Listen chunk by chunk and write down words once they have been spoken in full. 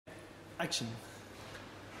Action.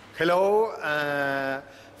 Hello,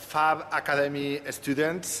 Fab Academy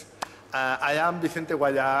students. I am Vicente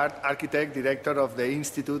Guallart, architect, director of the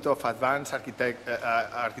Institute of Advanced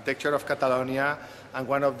Architecture of Catalonia, and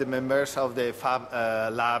one of the members of the Fab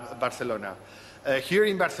Lab Barcelona. Here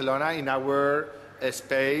in Barcelona, in our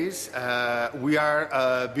space, we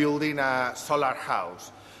are building a solar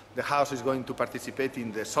house. The house is going to participate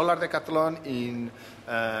in the Solar Decathlon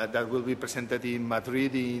that will be presented in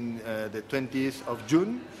Madrid in the 20th of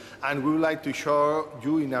June. And we would like to show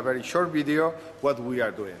you in a very short video what we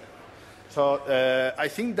are doing. So I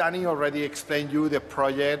think Danny already explained you the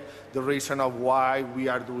project, the reason of why we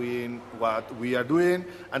are doing what we are doing.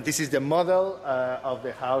 And this is the model of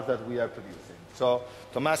the house that we are producing. So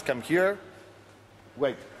Thomas, come here.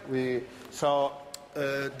 Wait.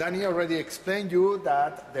 Danny already explained you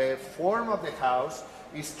that the form of the house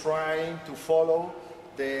is trying to follow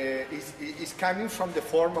is coming from the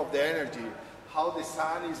form of the energy, how the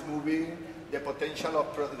sun is moving, the potential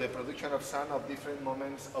of the production of sun of different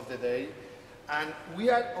moments of the day. And we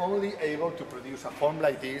are only able to produce a form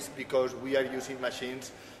like this because we are using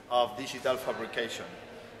machines of digital fabrication.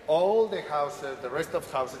 All the houses, the rest of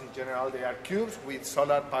houses in general, they are cubes with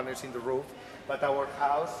solar panels in the roof, but our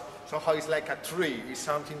house somehow is like a tree. It's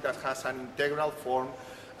something that has an integral form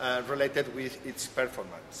related with its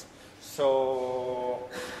performance. So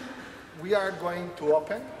we are going to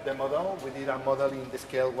open the model. We did a model in the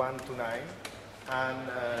scale 1 to 9. And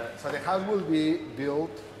so the house will be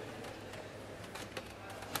built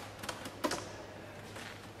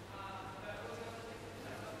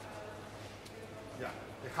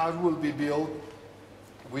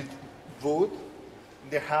with wood. In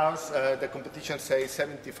the house, the competition says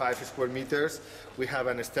 75 square meters. We have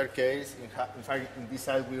a staircase. In fact, in this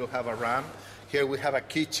side, we will have a ramp. Here we have a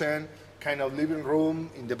kitchen, kind of living room.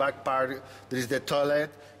 In the back part, there is the toilet.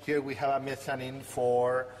 Here we have a mezzanine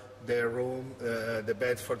for the room, the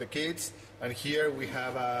bed for the kids. And here we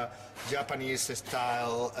have a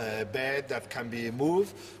Japanese-style bed that can be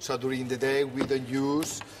moved. So during the day, we don't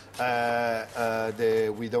use,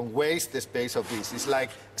 we don't waste the space of this. It's like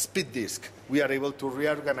speed disk. We are able to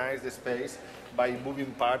reorganize the space by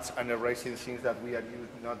moving parts and erasing things that we are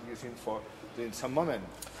not using for in some moment.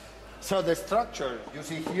 So the structure, you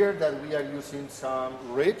see here that we are using some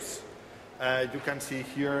ribs. You can see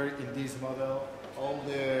here in this model all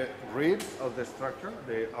the ribs of the structure,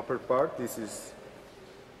 the upper part. This is,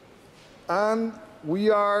 and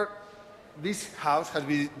this house has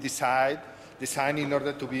been designed in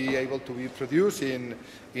order to be able to be produced in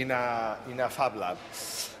a fab lab.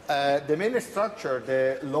 The main structure,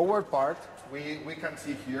 the lower part, we can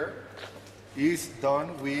see here, is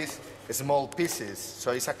done with small pieces.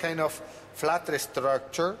 So it's a kind of flat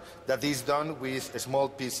structure that is done with small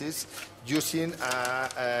pieces using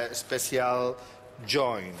a special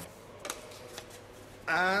joint.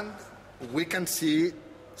 And we can see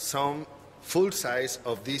some full size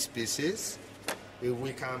of these pieces if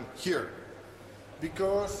we come here.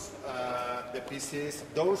 Because the pieces,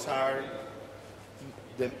 those are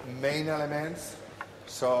the main elements.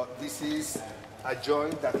 So this is a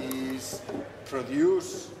joint that is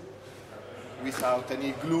produced without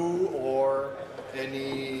any glue or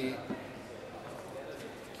any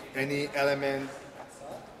element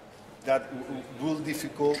that will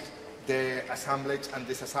difficult the assemblage and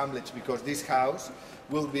disassemblage, because this house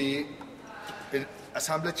will be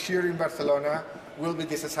assembled here in Barcelona, will be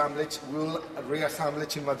disassembled, will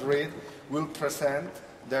reassembled in Madrid, will present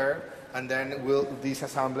there, and then we'll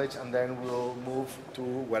disassemblage, and then we'll move to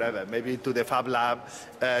wherever, maybe to the Fab Lab,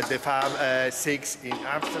 the Fab 6 in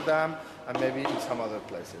Amsterdam, and maybe in some other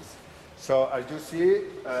places. So as you see,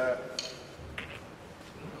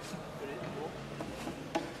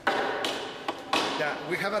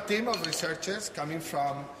 we have a team of researchers coming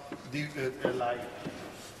from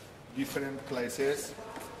different places.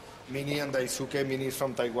 Mini and Daisuke. Mini is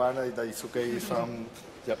from Taiwan, and Daisuke is from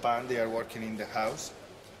Japan. They are working in the house.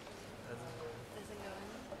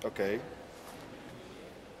 Okay.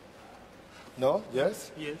 No?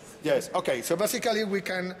 Yes? Yes. Yes. Okay. So basically, we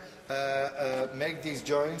can make these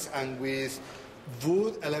joints, and with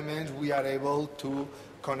wood elements, we are able to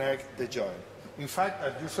connect the joint. In fact,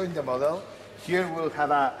 as you saw in the model, here we'll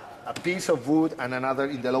have a piece of wood and another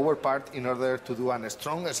in the lower part in order to do a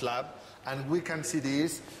strong slab. And we can see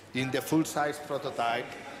this in the full-size prototype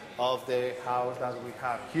of the house that we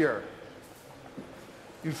have here.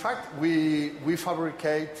 In fact, we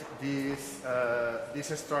fabricate this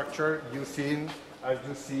structure using, as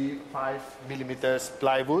you see, 5mm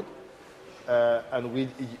plywood, and we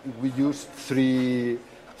use three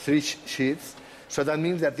sheets. So that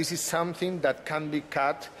means that this is something that can be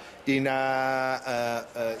cut in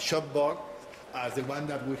a shop box, as the one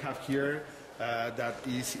that we have here, that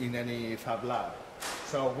is in any fab lab.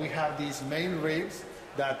 So we have these main ribs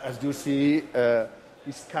that, as you see,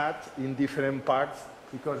 is cut in different parts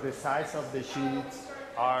because the size of the sheets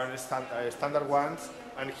are standard ones.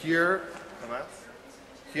 And here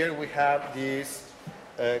we have these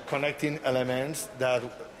connecting elements that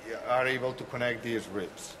are able to connect these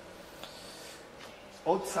ribs.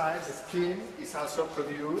 Outside, the skin is also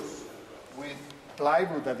produced with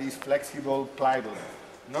plywood that is flexible plywood.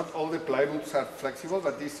 Not all the plywoods are flexible,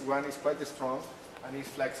 but this one is quite strong and is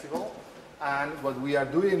flexible. And what we are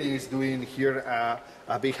doing is doing here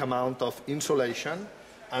a big amount of insulation.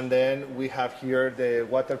 And then we have here the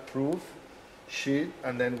waterproof sheet,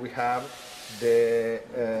 and then we have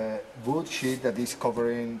the wood sheet that is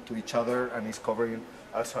covering to each other and is covering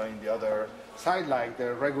also in the other side, like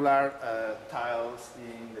the regular tiles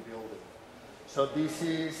in the building. So this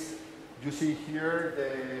is, you see here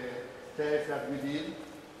the test that we did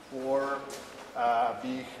for a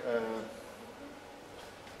big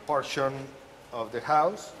portion of the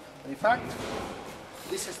house. In fact,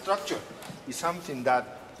 this structure is something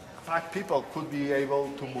that 5 people could be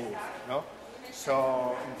able to move. No?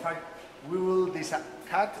 So, in fact, we will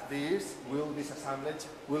cut this, we'll disassemble it,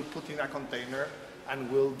 we'll put in a container,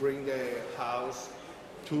 and we'll bring the house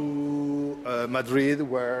to Madrid,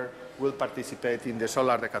 where we'll participate in the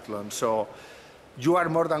Solar Decathlon. So, you are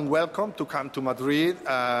more than welcome to come to Madrid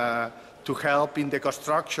to help in the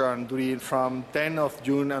construction from 10th of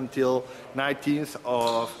June until 19th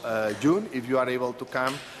of June. If you are able to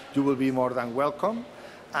come, you will be more than welcome.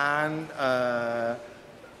 And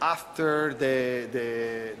after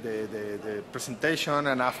the presentation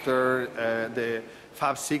and after the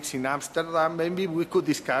Fab 6 in Amsterdam, maybe we could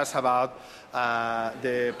discuss about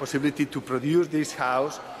the possibility to produce this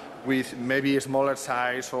house with maybe a smaller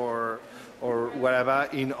size or whatever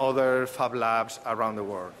in other Fab Labs around the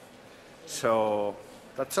world. So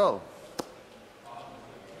that's all.